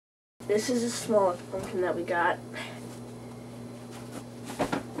This is the smallest pumpkin that we got.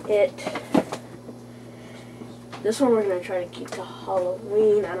 This one we're gonna try to keep to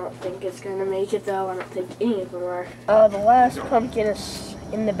Halloween. I don't think it's gonna make it though. I don't think any of them are. The last pumpkin is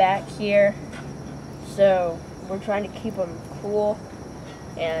in the back here. So we're trying to keep them cool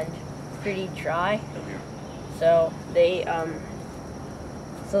and pretty dry. So they'll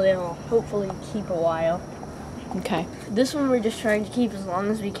hopefully keep a while. Okay. This one we're just trying to keep as long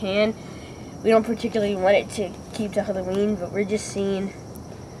as we can. We don't particularly want it to keep to Halloween, but we're just seeing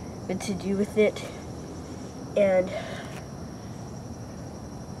what to do with it. And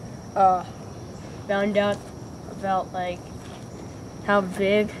found out about like how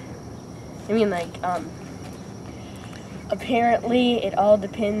big. I mean, like apparently it all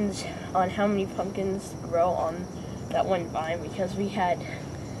depends on how many pumpkins grow on that one vine, because we had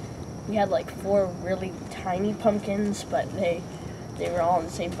like 4 really tiny pumpkins, but they were all on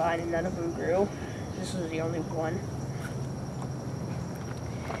the same vine and none of them grew. This was the only one.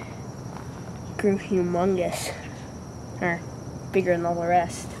 Grew humongous, or bigger than all the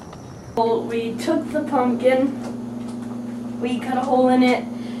rest. Well, we took the pumpkin, we cut a hole in it,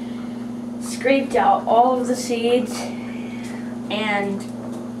 scraped out all of the seeds and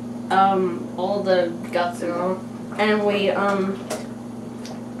all the guts and all, and we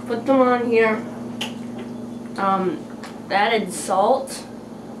put them on here. Added salt.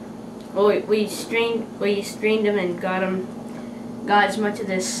 Well, we strained them and got as much of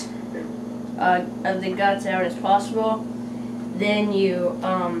this of the guts out as possible. Then you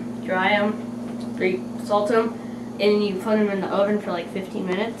dry them, salt them, and you put them in the oven for like 15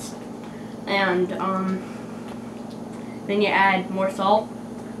 minutes. And then you add more salt,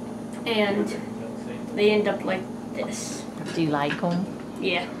 and they end up like this. Do you like them?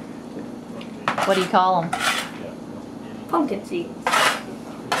 Yeah. What do you call them? Pumpkin seeds.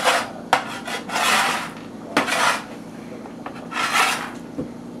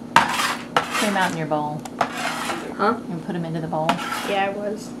 Put them out in your bowl. Huh? And put them into the bowl. Yeah, I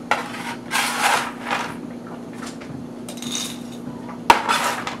was.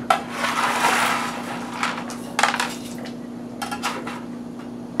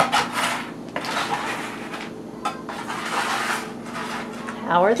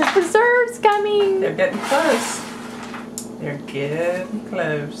 How are the preserves coming? They're getting close. They're getting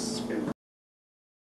close.